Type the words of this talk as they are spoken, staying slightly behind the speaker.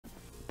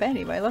But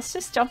anyway, let's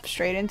just jump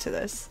straight into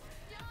this.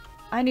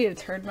 I need to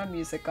turn my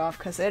music off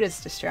because it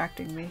is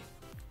distracting me.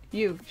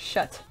 You,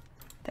 shut.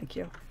 Thank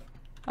you.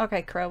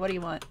 Okay, Crow, what do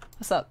you want?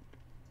 What's up?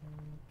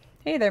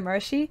 Hey there,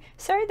 Marshie.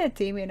 Sorry that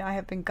Damien and I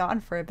have been gone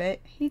for a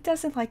bit. He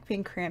doesn't like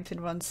being cramped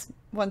in one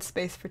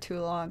space for too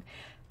long.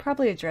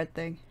 Probably a dread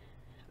thing.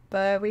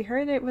 But we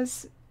heard it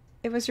was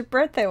your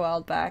birthday a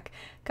while back.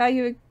 Got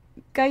you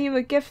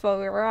a gift while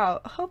we were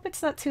out. Hope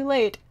it's not too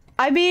late.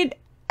 I mean,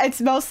 it's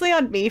mostly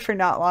on me for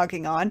not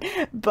logging on,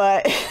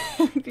 but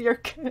you're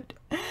good.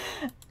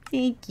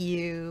 Thank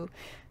you.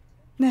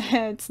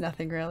 It's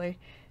nothing really.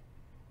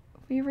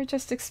 We were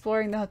just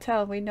exploring the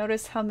hotel. We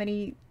noticed how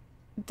many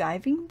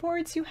diving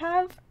boards you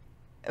have,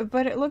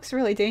 but it looks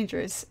really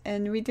dangerous,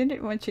 and we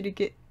didn't want you to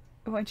get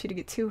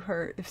too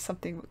hurt if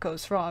something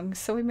goes wrong,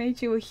 so we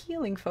made you a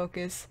healing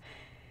focus.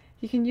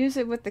 You can use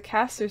it with the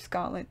caster's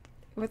gauntlet.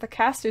 With a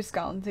caster's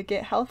gauntlet to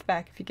get health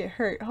back if you get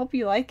hurt. Hope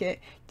you like it.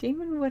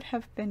 Damon would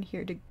have been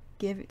here to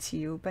give it to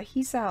you, but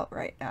he's out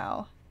right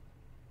now.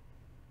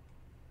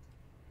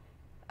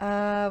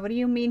 What do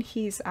you mean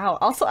he's out?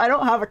 Also, I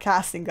don't have a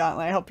casting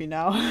gauntlet, I hope you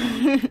know.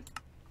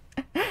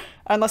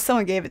 Unless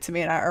someone gave it to me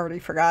and I already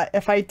forgot.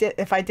 If I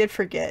did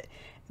forget,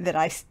 then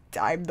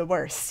I'm the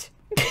worst.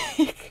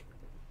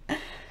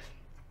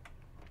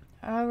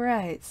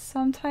 Alright,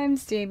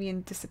 sometimes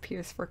Damien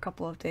disappears for a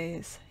couple of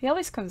days. He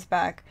always comes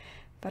back,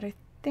 but I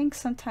think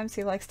sometimes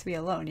he likes to be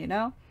alone, you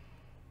know?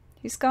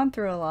 He's gone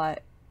through a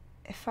lot.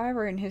 If I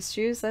were in his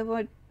shoes, I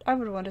would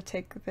want to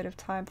take a bit of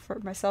time for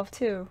myself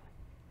too.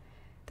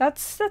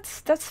 That's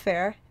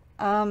fair.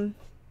 What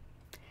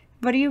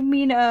do you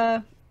mean,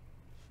 I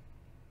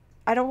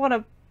don't want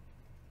to,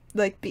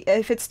 like,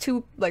 if it's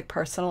too, like,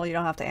 personal, you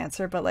don't have to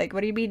answer, but, like,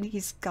 what do you mean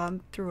he's gone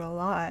through a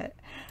lot?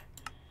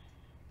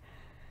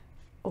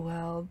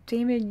 Well,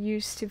 Damon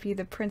used to be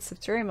the Prince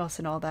of Dramos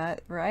and all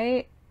that,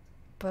 right?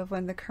 But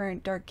when the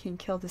current Dark King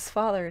killed his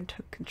father and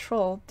took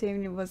control,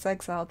 Damon was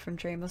exiled from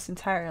Dramos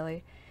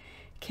entirely.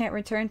 Can't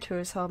return to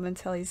his home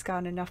until he's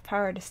gotten enough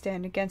power to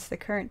stand against the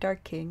current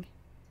Dark King.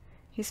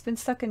 He's been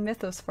stuck in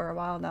Mythos for a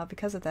while now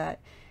because of that,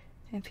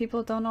 and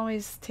people don't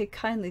always take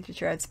kindly to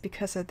dreads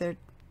because of their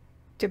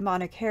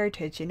demonic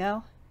heritage, you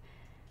know?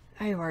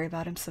 I worry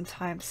about him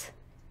sometimes.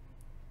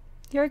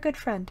 You're a good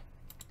friend.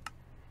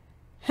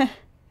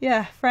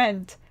 Yeah,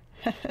 friend.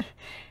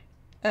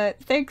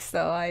 Thanks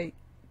though, I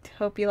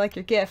hope you like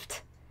your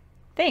gift.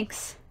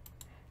 Thanks.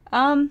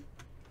 I'm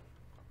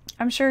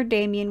sure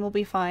Damien will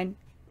be fine.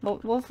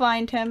 We'll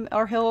find him,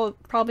 or he'll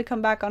probably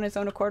come back on his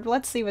own accord.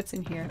 Let's see what's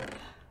in here.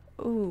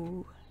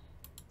 Ooh.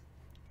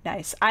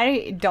 Nice.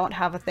 I don't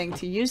have a thing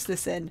to use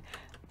this in.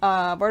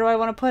 Where do I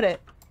want to put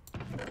it?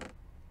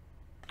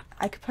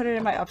 I could put it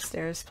in my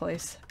upstairs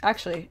place.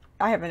 Actually,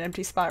 I have an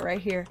empty spot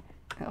right here.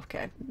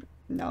 Okay.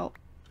 No.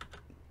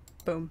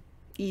 Boom.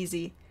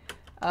 Easy.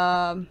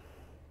 Oh,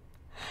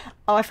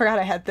 I forgot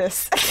I had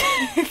this.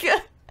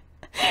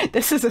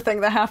 This is a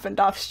thing that happened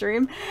off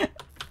stream.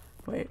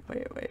 Wait.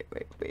 Wait.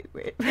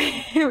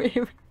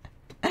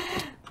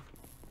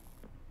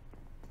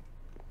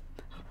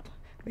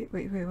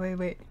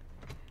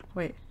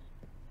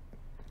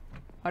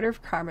 I wonder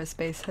if Karma's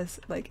base has,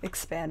 like,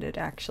 expanded,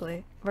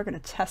 actually. We're gonna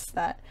test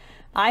that.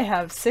 I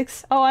have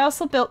 6. Oh, I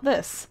also built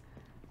this.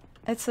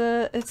 It's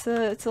a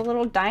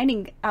little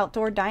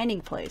outdoor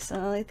dining place,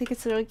 and I think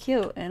it's really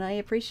cute, and I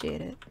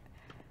appreciate it.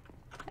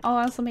 Oh,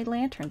 I also made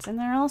lanterns, and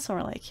they're also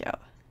really cute.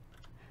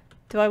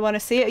 Do I want to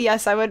see it?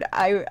 Yes, I would.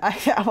 I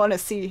want to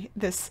see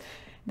this,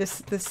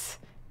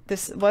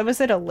 what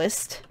was it, a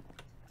list?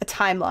 A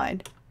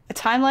timeline. A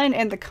timeline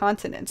and the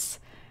continents.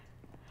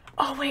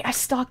 Oh wait, I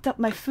stocked up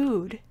my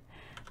food.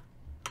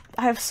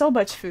 I have so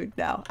much food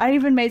now. I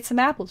even made some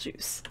apple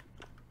juice.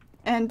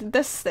 And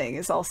this thing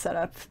is all set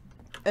up.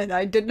 And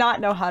I did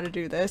not know how to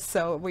do this,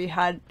 so we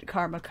had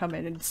Karma come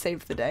in and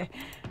save the day.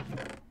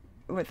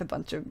 With a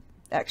bunch of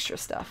extra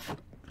stuff.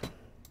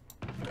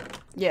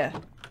 Yeah.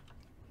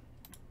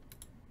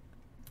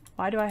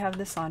 Why do I have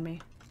this on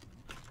me?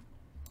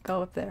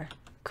 Go up there.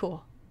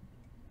 Cool.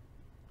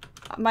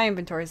 My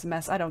inventory is a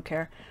mess. I don't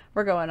care.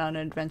 We're going on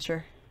an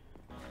adventure.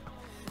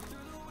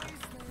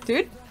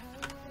 Dude?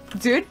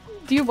 Dude?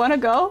 Do you want to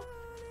go?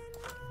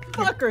 What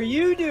the fuck are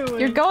you doing?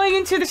 You're going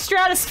into the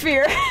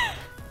stratosphere!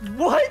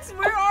 What?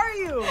 Where are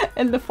you?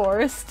 In the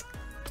forest.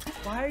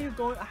 Why are you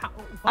going?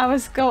 I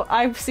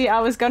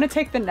was gonna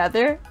take the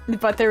nether,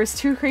 but there was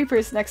 2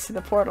 creepers next to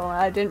the portal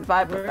and I didn't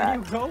vibe with that. Where are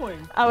you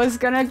going? I was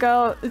gonna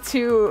go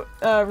to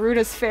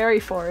Ruta's fairy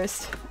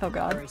forest. Oh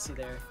god. Where is he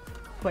there?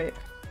 Wait.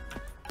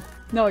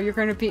 No, you're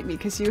gonna beat me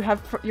because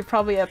you're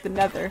probably at the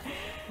nether.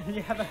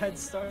 You have a head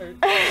start.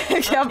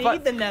 Yeah, I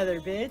need the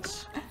nether,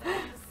 bitch.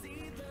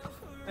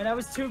 And I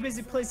was too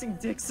busy placing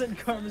dicks in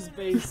Karma's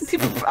base.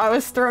 I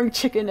was throwing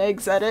chicken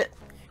eggs at it.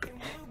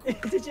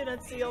 Did you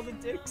not see all the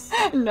dicks?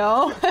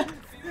 No.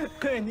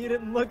 And you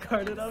didn't look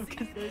hard enough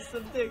because there's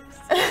some dicks.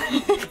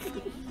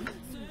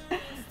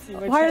 See,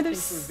 why are there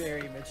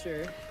very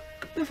mature.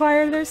 Why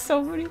are there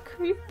so many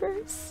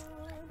creepers?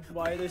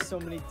 why are there so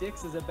many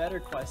dicks is a better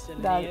question,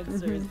 and That- the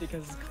answer is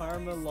because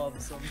karma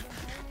loves them.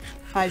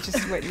 I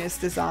just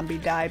witnessed a zombie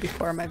die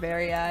before my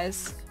very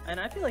eyes. And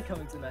I feel like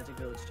coming to the Magic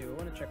Village too.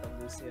 I want to check on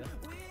Lucia.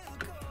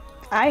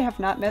 I have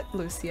not met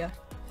Lucia.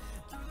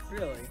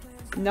 Really?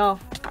 No.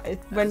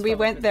 When we probably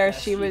went for the there,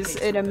 best. she She was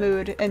hates in a women.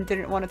 mood and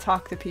didn't want to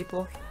talk to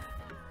people.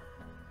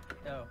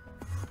 Oh.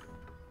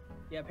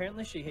 Yeah,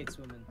 apparently she hates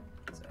women.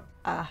 So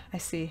Ah, I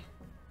see.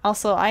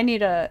 Also, I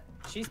need a...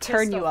 she's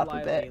Turn pissed you off up a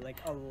Lively, bit. like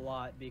a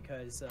lot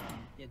because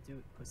yeah, do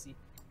it, pussy.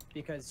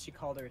 Because she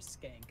called her a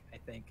skank, I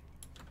think.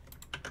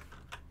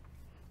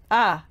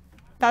 Ah,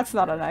 that's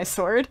not a nice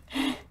word.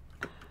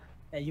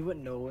 Yeah, you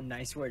wouldn't know a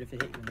nice word if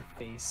it hit you in the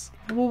face.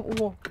 Whoa,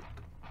 whoa.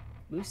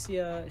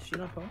 Lucia, is she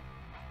not home?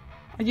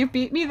 You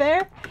beat me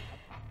there?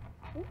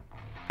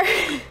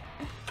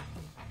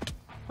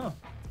 Huh.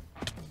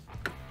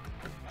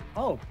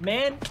 Oh,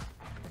 man!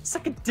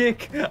 Suck a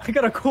dick! I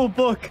got a cool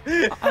book!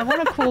 I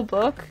want a cool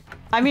book.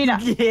 I mean,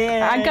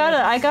 Yeah! I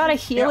got a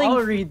Here, healing... I'll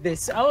read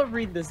this. I'll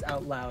read this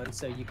out loud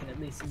so you can at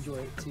least enjoy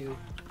it too.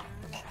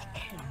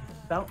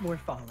 About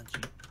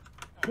morphology.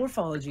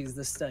 Morphology is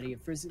the study of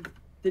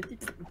the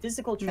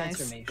physical Nice.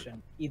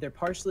 transformation, either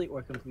partially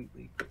or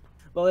completely.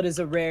 While it is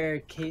a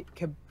rare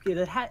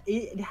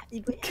it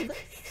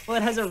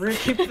has a rare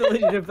capability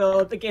to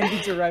develop, it can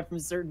be derived from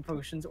certain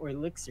potions or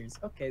elixirs.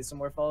 Okay, so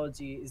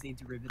morphology is a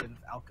derivative of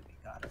alchemy.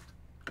 Got it.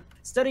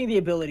 Studying the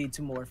ability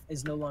to morph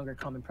is no longer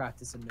common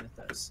practice in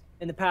Mythos.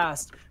 In the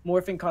past,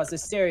 morphing caused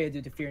hysteria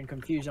due to fear and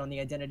confusion on the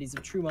identities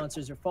of true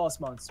monsters or false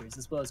monsters,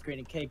 as well as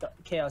creating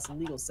chaos in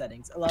legal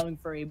settings, allowing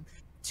for a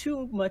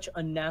too much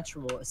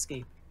unnatural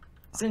escape.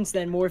 Since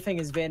then, morphing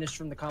has vanished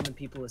from the common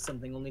people as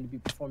something only to be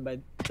performed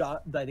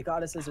by the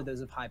goddesses or those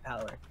of high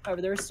power.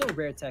 However, there are still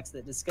rare texts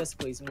that discuss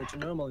ways in which a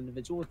normal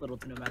individual with little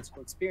to no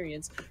magical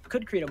experience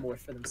could create a morph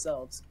for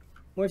themselves.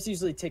 Morphs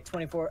usually take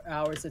 24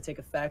 hours to take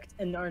effect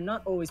and are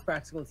not always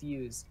practical to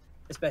use,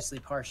 especially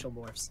partial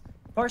morphs.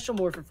 Partial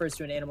morph refers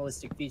to an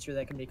animalistic feature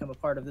that can become a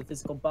part of the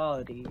physical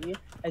body,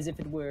 as if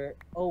it were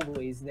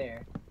always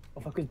there.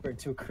 Oh, fuck was burned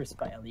to a crisp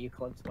by the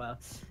eclipse, wow.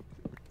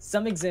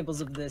 Some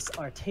examples of this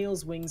are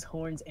tails, wings,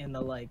 horns, and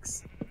the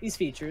likes. These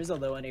features,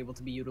 although unable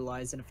to be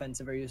utilized in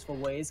offensive or useful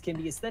ways, can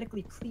be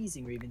aesthetically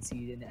pleasing or even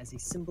seen as a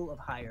symbol of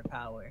higher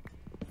power.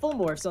 Full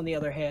morphs, on the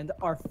other hand,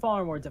 are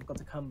far more difficult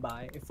to come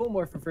by. A full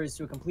morph refers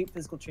to a complete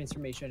physical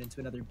transformation into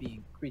another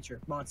being, creature,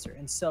 monster,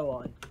 and so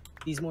on.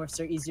 These morphs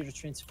are easier to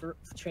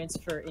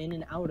transfer in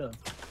and out of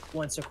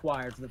once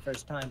acquired for the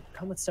first time,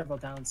 come with several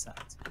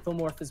downsides. Full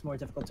morph is more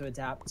difficult to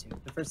adapt to.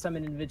 The first time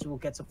an individual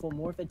gets a full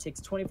morph, it takes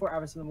 24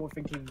 hours for the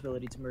morphing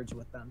capability to merge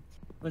with them.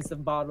 Once the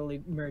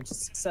bodily merge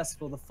is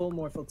successful, the full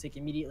morph will take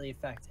immediately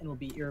effect and will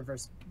be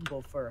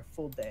irreversible for a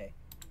full day.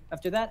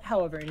 After that,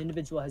 however, an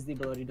individual has the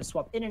ability to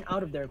swap in and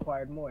out of their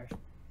acquired morph.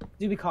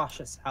 Do be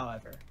cautious,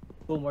 however.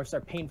 Full morphs are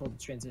painful to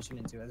transition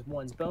into, as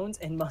one's bones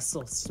and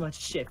muscles must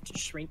shift,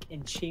 shrink,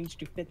 and change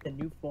to fit the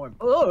new form.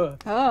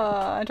 Ugh! Oh,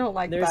 I don't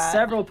like There's that.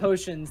 several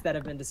potions that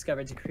have been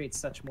discovered to create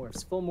such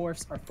morphs. Full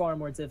morphs are far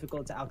more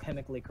difficult to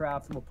alchemically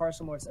craft, while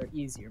partial morphs are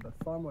easier, but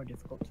far more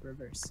difficult to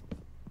reverse.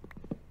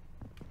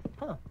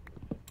 Huh.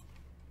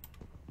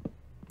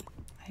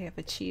 I have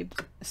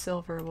achieved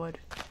silverwood.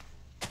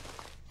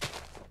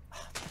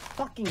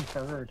 Fucking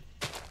bird.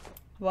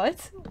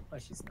 What? Oh,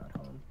 she's not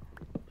home.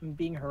 I'm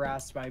being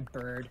harassed by a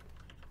bird.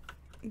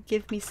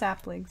 Give me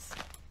saplings.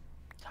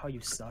 How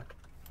you suck.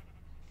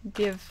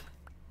 Give.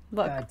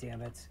 Look. God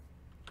damn it.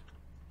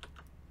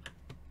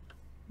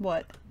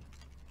 What?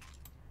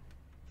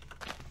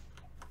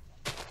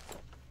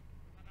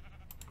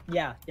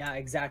 Yeah,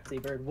 exactly,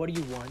 bird. What do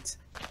you want?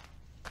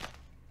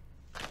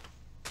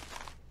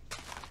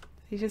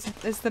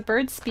 Is the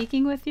bird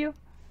speaking with you?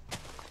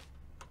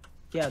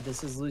 Yeah,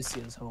 this is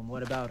Lucia's home.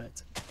 What about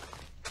it?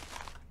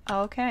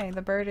 Okay,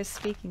 the bird is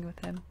speaking with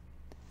him.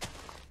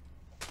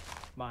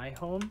 My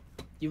home?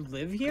 You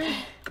live here?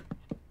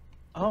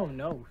 Oh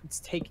no, it's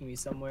taking me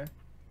somewhere.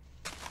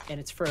 And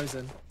it's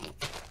frozen.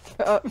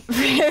 Oh,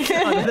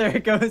 Oh, there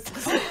it goes.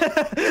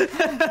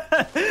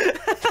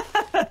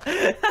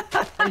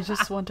 I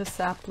just want a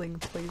sapling,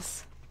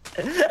 please.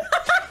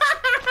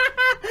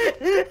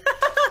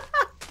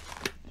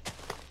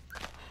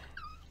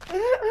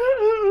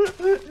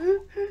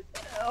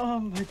 Oh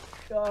my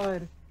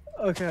god.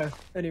 Okay,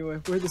 anyway,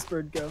 where'd this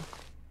bird go?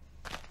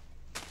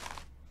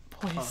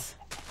 Please.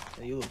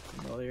 Yeah, you look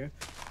familiar.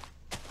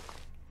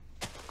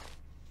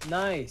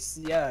 Nice,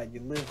 yeah,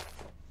 you live...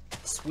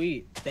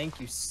 Sweet, thank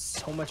you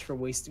so much for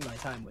wasting my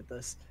time with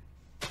this.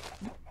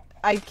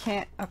 I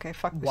can't. Okay,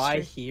 fuck this Why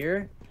tree.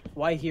 here?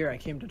 Why here? I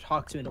came to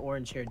talk to an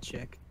orange-haired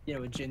chick. You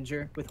know, a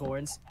ginger with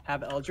horns.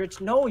 Have Eldritch?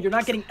 No, you're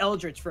not getting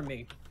Eldritch from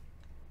me.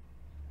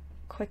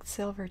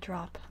 Quicksilver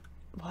drop.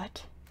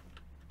 What?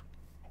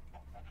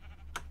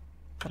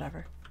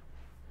 Whatever.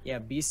 Yeah,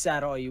 be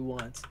sad all you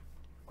want.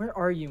 Where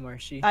are you,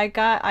 Marshie?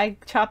 I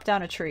chopped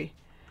down a tree.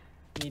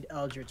 Need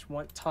Eldritch.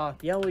 Want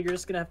talk. Yeah, well, you're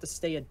just gonna have to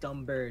stay a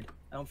dumb bird.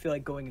 I don't feel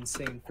like going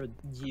insane for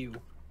you.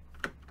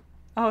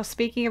 Oh,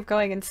 speaking of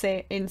going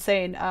insane,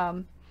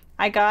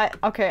 I got,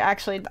 okay,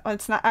 actually,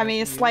 it's not, I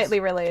mean, it's slightly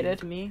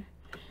related. Give me.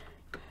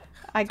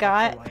 I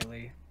got,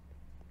 Politely.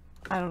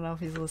 I don't know if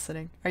he's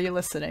listening. Are you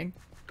listening?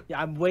 Yeah,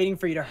 I'm waiting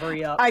for you to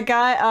hurry up. I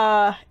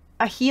got,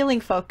 a healing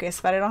focus,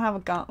 but I don't have a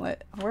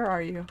gauntlet. Where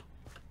are you?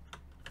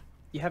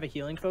 You have a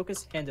healing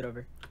focus? Hand it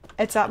over.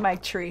 It's at my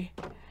tree.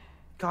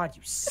 God,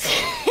 you suck.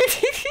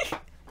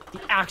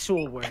 The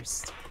actual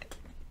worst.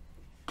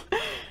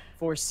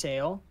 For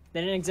sale.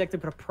 They didn't exactly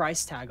put a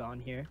price tag on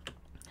here.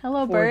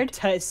 Hello, Or bird.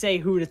 say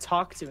who to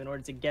talk to in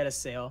order to get a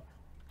sale.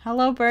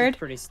 Hello, bird. It's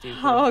pretty stupid.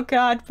 Oh,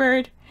 God,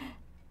 bird.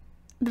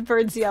 The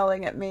bird's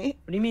yelling at me.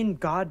 What do you mean,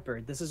 God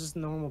bird? This is just a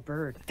normal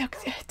bird.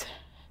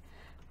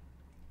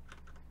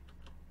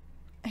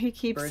 He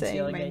keeps Bird's saying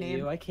yelling my at name.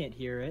 you. I can't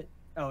hear it.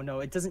 Oh no,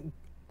 it doesn't.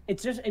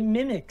 It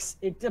mimics.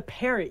 It's a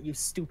parrot. You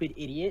stupid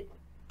idiot.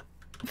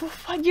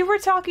 What? You were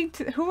talking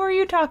to? Who are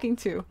you talking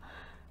to?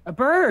 A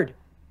bird.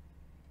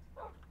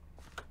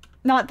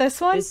 Not this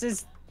one. This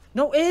is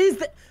no. It is.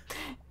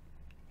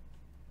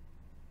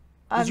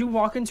 Did you Um,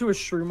 walk into a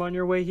shroom on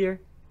your way here?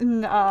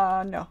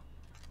 no.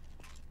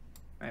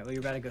 Alright, well, you're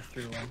about to go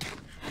through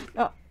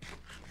one.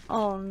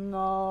 Oh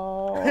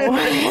no.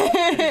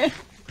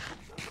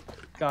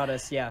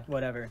 Goddess, yeah,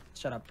 whatever.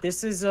 Shut up.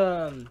 This is,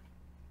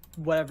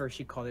 whatever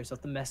she called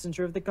herself. The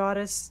messenger of the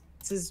goddess?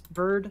 This is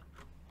bird?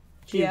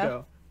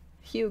 Hugo.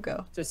 Yeah.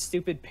 Hugo. It's a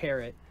stupid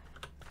parrot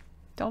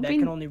Don't that be.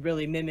 can only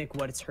really mimic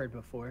what it's heard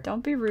before.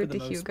 Don't be for rude the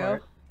to most Hugo.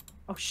 part.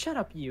 Oh, shut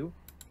up, you.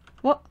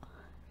 What?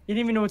 You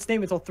didn't even know its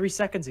name until 3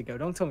 seconds ago.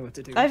 Don't tell me what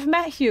to do. I've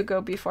met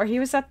Hugo before. He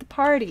was at the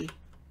party.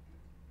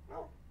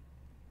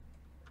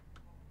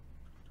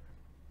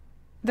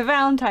 The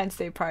Valentine's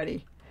Day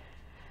party.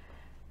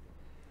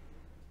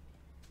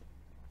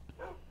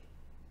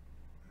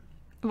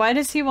 Why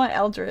does he want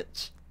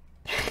Eldritch?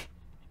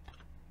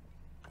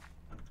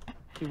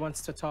 He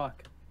wants to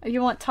talk.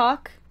 You want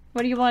talk?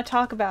 What do you want to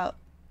talk about?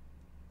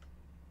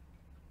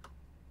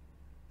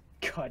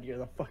 God, you're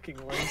the fucking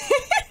worst.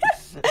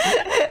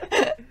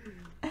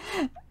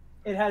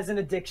 It has an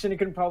addiction. It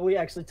can probably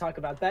actually talk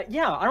about that.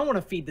 Yeah, I don't want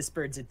to feed this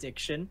bird's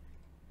addiction.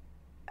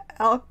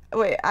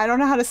 Wait, I don't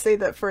know how to say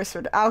that first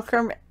word.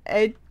 Alcrum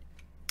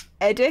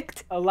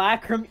edict? A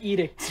lacrim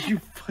edict, you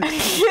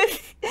fucking...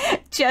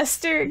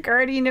 Jester,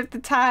 guardian of the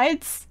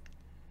tides?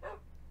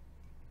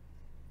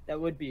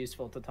 That would be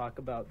useful to talk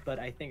about, but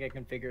I think I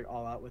can figure it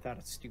all out without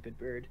a stupid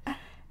bird.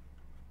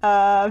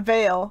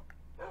 Veil.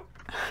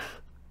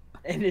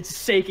 And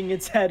it's shaking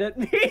its head at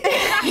me.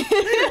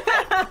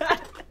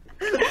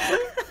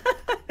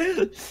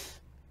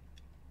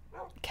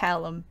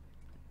 Callum.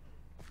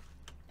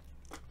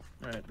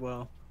 Alright,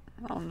 well,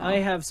 Oh no. I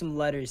have some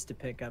letters to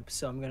pick up,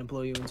 so I'm gonna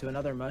blow you into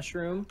another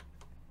mushroom.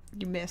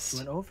 You You missed.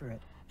 went over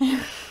it.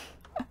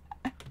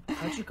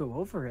 How'd you go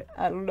over it?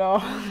 I don't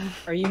know.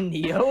 Are you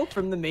Neo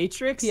from the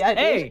Matrix? Yeah,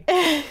 Hey!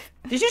 dude.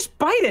 Did you just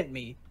bite at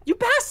me? You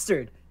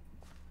bastard!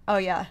 Oh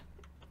yeah.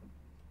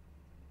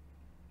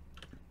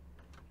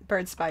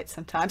 Birds bite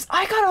sometimes.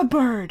 I got a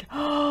bird!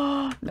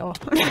 No. No.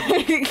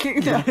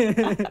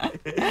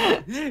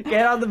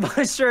 Get on the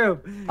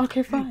mushroom!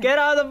 Okay, fine. Get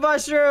on the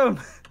mushroom!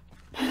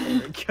 There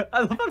we go. I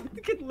love how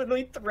we can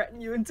literally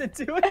threaten you into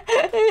doing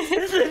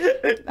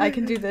it. I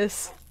can do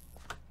this.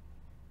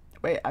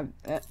 Wait, I'm...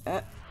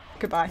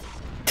 Goodbye.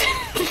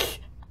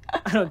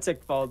 I don't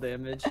take fall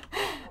damage.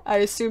 I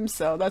assume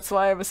so. That's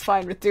why I was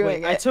fine with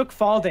doing Wait, I it. took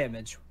fall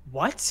damage.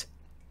 What?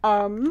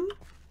 Do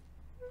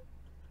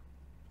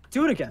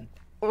it again.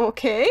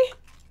 Okay.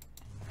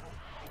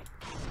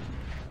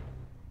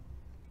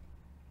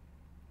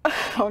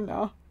 Oh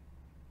no.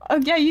 Oh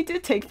yeah, you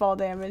did take fall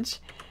damage.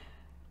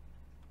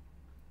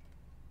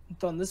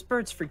 Done. This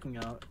bird's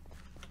freaking out.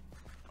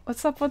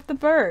 What's up with the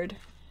bird?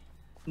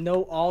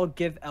 No, I'll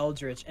give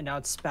Eldritch, and now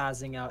it's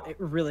spazzing out. It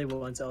really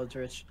wants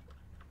Eldritch.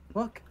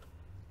 Look.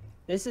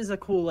 This is a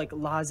cool, like,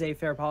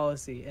 laissez-faire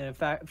policy, and in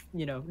fact,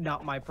 you know,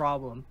 not my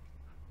problem.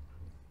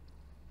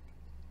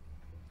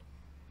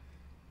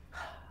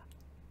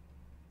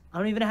 I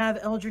don't even have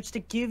Eldritch to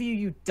give you,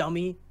 you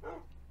dummy.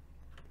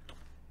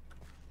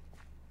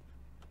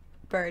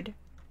 Bird.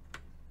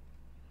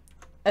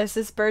 Is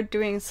this bird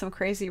doing some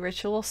crazy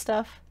ritual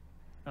stuff?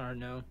 I don't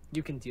know.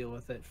 You can deal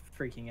with it.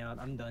 Freaking out.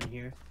 I'm done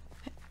here.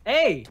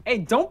 Hey! Hey,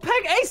 don't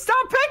peck! Hey,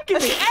 stop pecking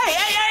me! Hey,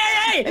 hey,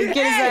 hey, hey, hey!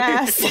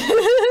 Get his ass!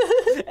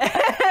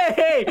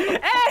 Hey!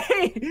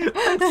 Hey!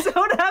 I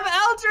don't have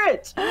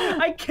Eldritch!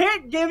 I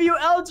can't give you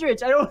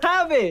Eldritch! I don't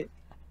have it!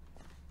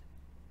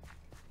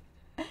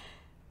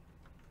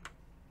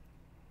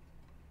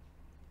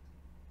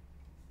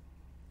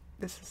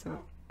 This is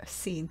a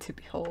scene to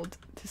behold,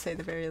 to say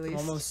the very least.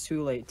 Almost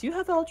too late. Do you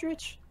have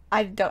Eldritch?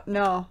 I don't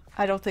know.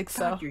 I don't think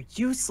so. God, you're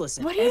useless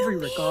in What do every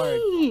you regard.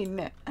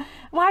 mean?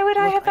 Why would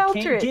I Look, have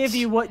Eldritch? I can't give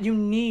you what you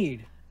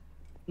need.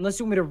 Unless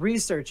you want me to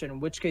research it, in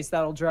which case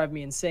that'll drive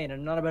me insane.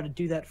 I'm not about to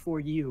do that for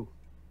you.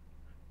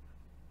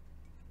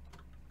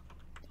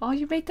 Oh,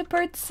 you make the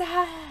bird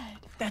sad.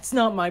 That's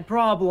not my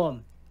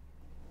problem.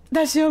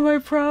 That's not my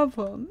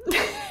problem.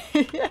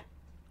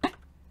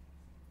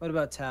 What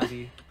about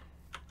Tabby?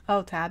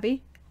 Oh,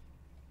 Tabby?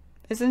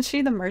 Isn't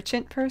she the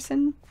merchant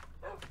person?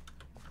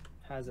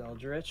 has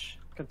Eldritch.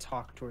 Could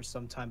talk to her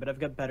sometime, but I've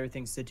got better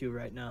things to do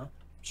right now.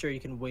 I'm sure you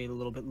can wait a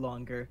little bit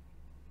longer.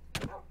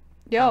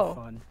 Yo. Have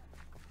fun.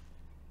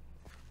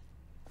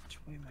 Which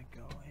way am I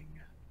going?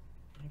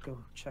 I'm gonna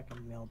go check a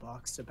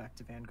mailbox to back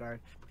to Vanguard.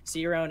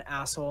 See you around,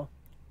 asshole.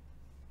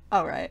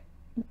 All right.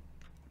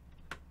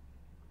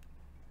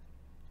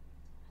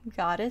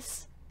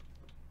 Goddess.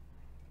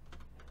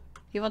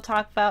 You want to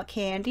talk about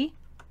candy?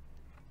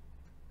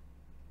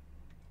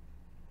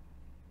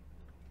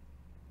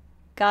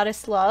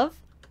 Goddess love?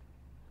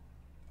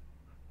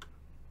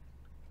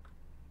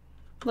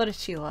 What does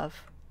she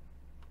love?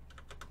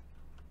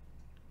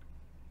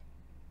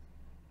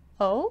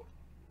 Oh?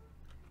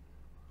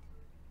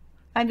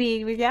 I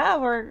mean, yeah,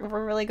 we're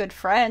really good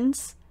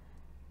friends.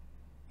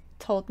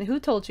 Told me. Who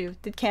told you?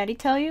 Did Candy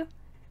tell you?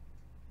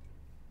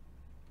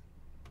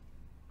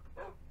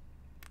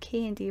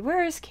 Candy.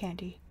 Where is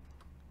Candy?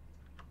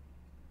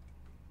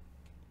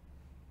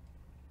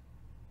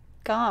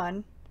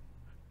 Gone.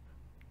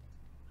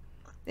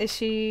 Is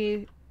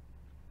she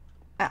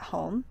at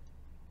home?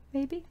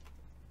 Maybe?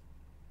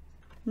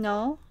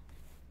 No?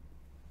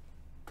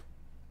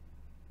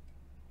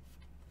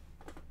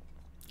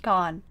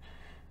 Gone.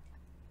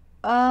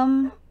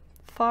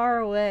 Far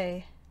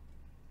away.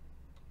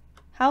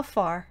 How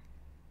far?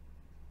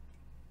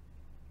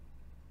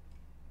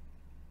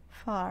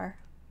 Far.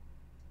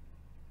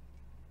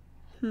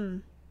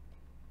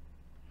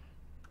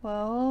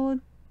 Well,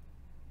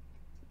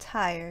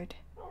 tired.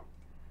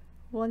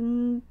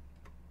 When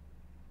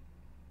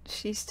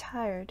she's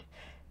tired.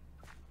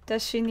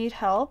 Does she need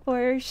help?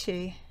 Where is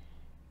she?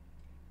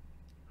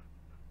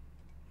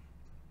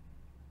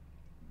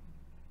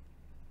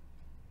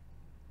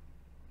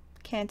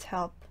 Can't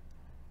help.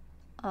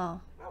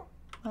 Oh.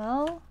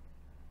 Well,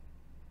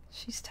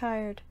 she's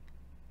tired.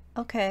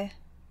 Okay.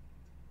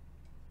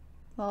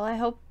 Well, I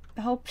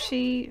hope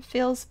she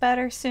feels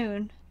better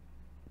soon.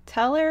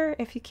 Tell her,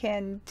 if you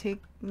can, to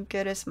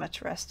get as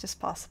much rest as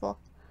possible.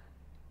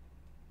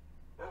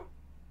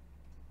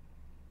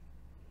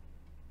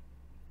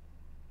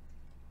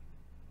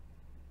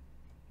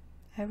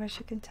 I wish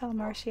I could tell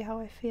Marshie how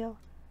I feel.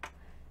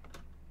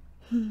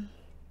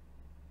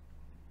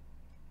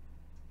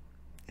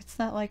 It's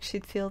not like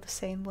she'd feel the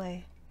same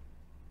way.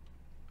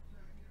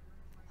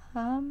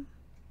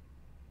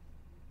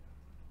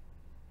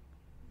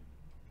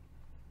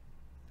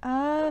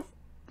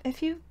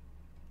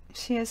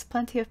 She has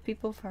plenty of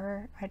people for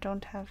her. I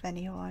don't have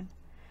anyone.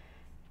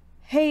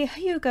 Hey,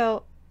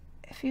 Hugo,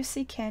 if you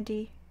see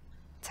Candy,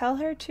 tell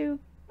her to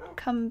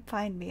come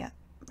find me at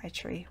my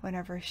tree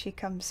whenever she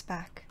comes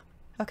back.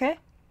 Okay?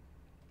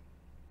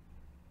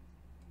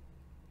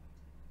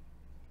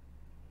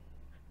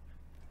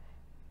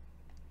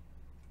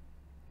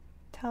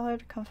 Tell her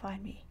to come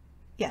find me.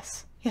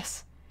 Yes,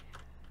 yes.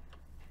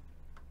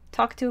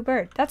 Talk to a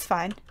bird. That's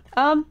fine.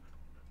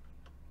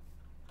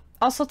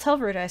 Also tell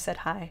Rude I said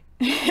hi.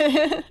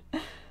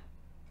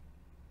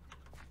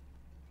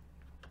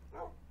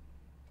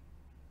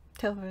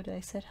 Tell Rude I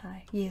said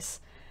hi.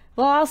 Yes.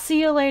 Well, I'll see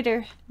you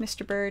later,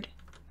 Mr. Bird.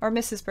 Or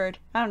Mrs. Bird.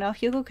 I don't know.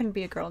 Hugo can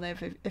be a girl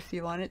name if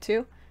you want it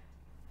to.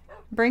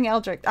 Bring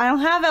Eldritch. I don't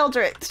have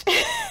Eldritch!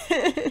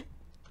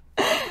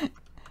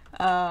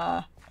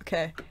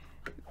 Okay.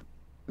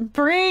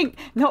 Bring...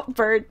 No,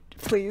 Bird,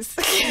 please.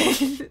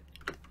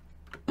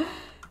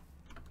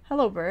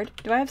 Hello, Bird.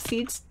 Do I have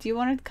seeds? Do you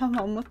want to come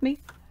home with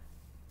me?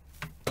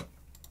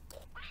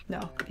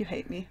 No, you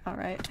hate me.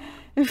 Alright.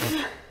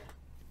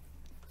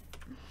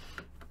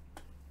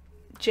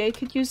 Jay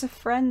could use a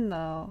friend,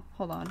 though.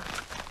 Hold on.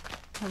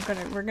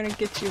 We're gonna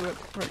get you a...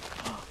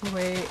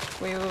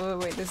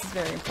 Wait. This is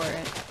very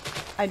important.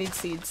 I need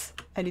seeds.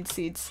 I need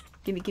seeds.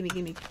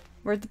 Gimme.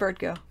 Where'd the bird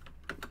go?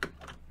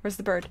 Where's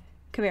the bird?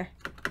 Come here.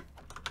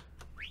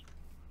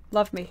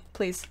 Love me,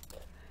 please.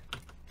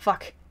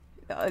 Fuck.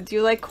 Do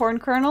you like corn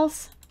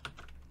kernels?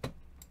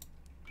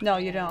 No,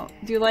 you don't.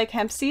 Do you like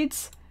hemp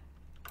seeds?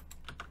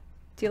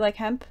 Do you like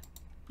hemp?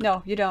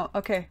 No, you don't.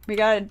 Okay, we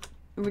gotta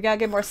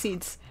get more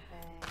seeds.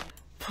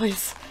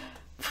 Please.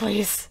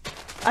 Please.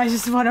 I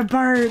just want a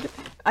bird.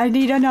 I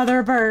need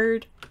another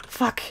bird.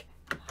 Fuck.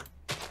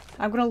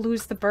 I'm gonna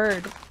lose the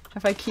bird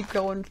if I keep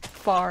going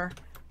far.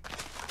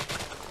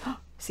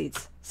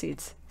 Seeds.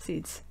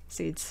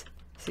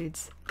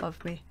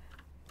 Love me.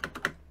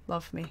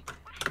 Love me.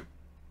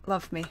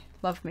 Love me.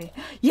 Love me.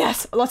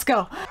 Yes! Let's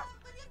go!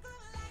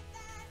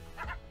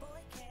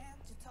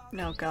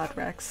 No, God,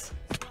 Rex.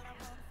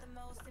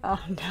 Oh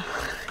no.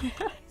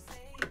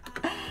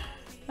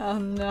 Oh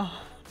no.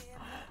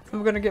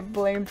 I'm gonna get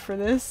blamed for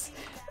this.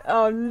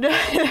 Oh no,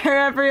 they're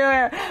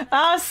everywhere!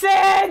 Oh,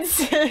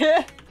 Sids!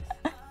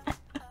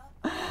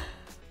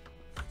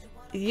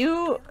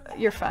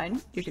 You're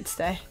fine. You can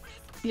stay.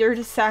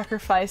 Your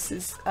sacrifice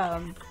is,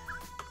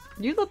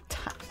 you look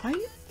why?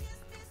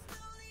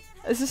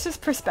 Is this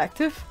just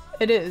perspective?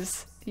 It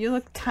is. You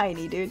look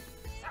tiny, dude.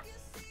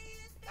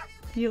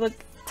 You look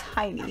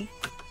tiny.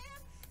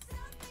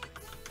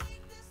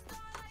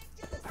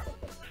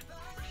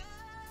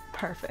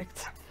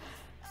 Perfect.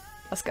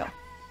 Let's go.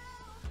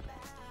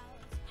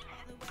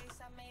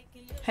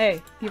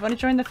 Hey, you want to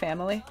join the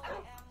family?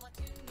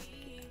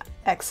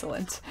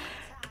 Excellent.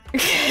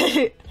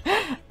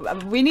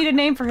 We need a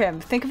name for him.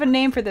 Think of a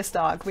name for this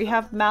dog. We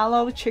have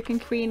Mallow, Chicken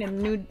Queen,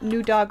 and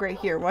new dog right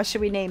here. What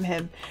should we name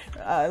him?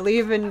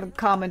 Leave in the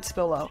comments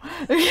below.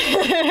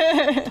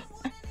 I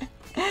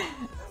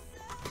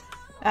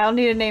don't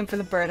need a name for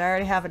the bird. I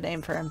already have a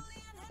name for him.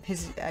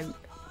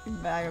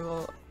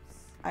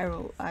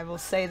 I will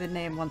say the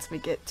name once we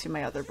get to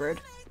my other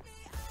bird.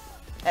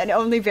 And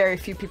only very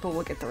few people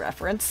will get the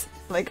reference.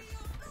 Like,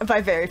 by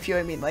very few,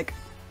 I mean, like,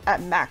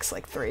 at max,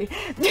 like, 3.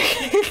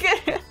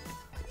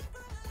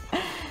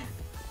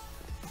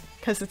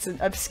 Because it's an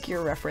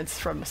obscure reference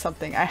from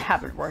something I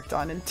haven't worked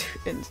on in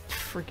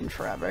freaking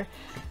forever.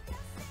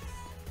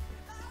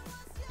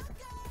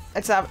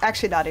 It's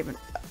actually not even,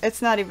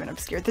 it's not even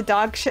obscure. The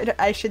dog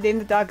I should name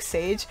the dog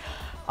Sage.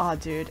 Aw,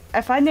 dude.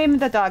 If I name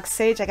the dog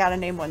Sage, I gotta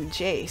name one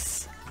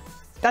Jace.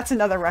 That's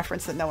another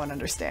reference that no one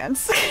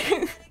understands.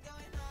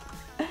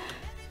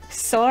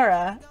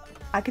 Sora.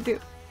 I could do...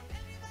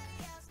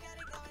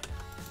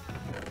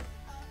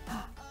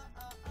 I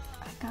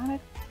got a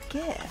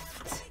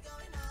gift.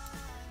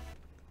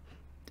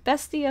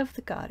 Bestie of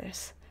the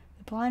goddess.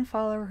 The blind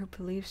follower who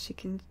believes she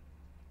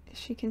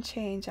can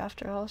change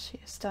after all she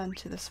has done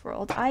to this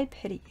world. I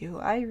pity you.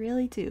 I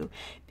really do.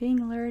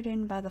 Being lured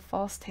in by the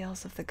false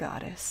tales of the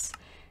goddess.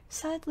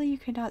 Sadly, you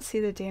cannot see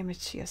the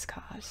damage she has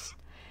caused.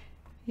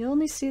 You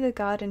only see the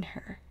god in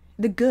her.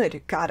 The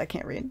good. God, I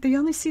can't read. You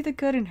only see the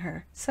good in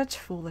her. Such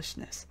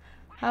foolishness.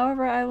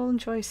 However, I will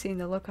enjoy seeing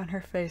the look on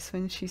her face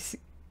when she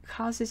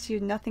causes you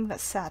nothing but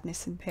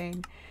sadness and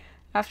pain.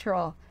 After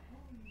all,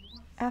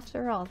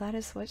 that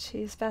is what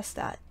she is best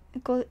at.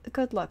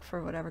 Good luck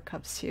for whatever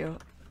comes to you.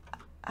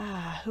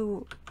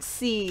 Who?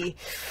 See.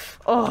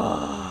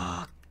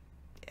 Oh,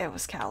 it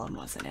was Callum,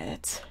 wasn't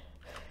it?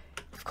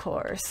 Of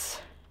course.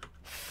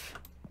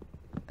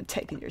 I'm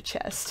taking your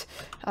chest.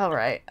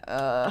 Alright,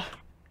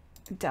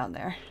 down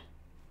there.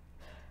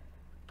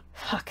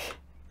 Fuck.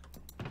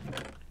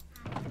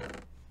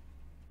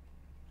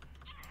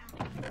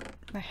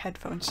 My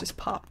headphones just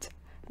popped.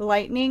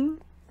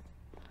 Lightning?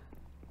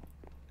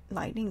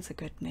 Lightning's a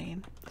good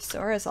name.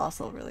 Sora is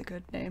also a really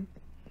good name.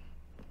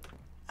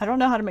 I don't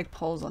know how to make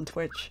polls on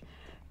Twitch.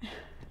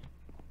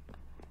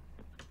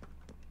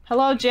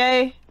 Hello,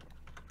 Jay.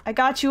 I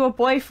got you a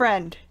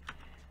boyfriend.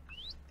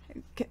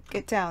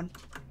 Get down.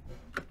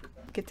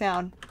 Get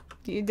down.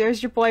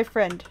 There's your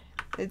boyfriend.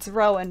 It's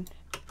Rowan.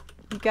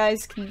 You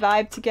guys can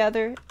vibe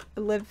together,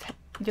 live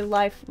your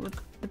life with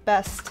the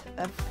best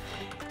of...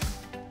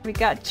 We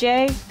got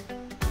Jay,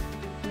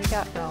 and we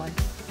got Rowan.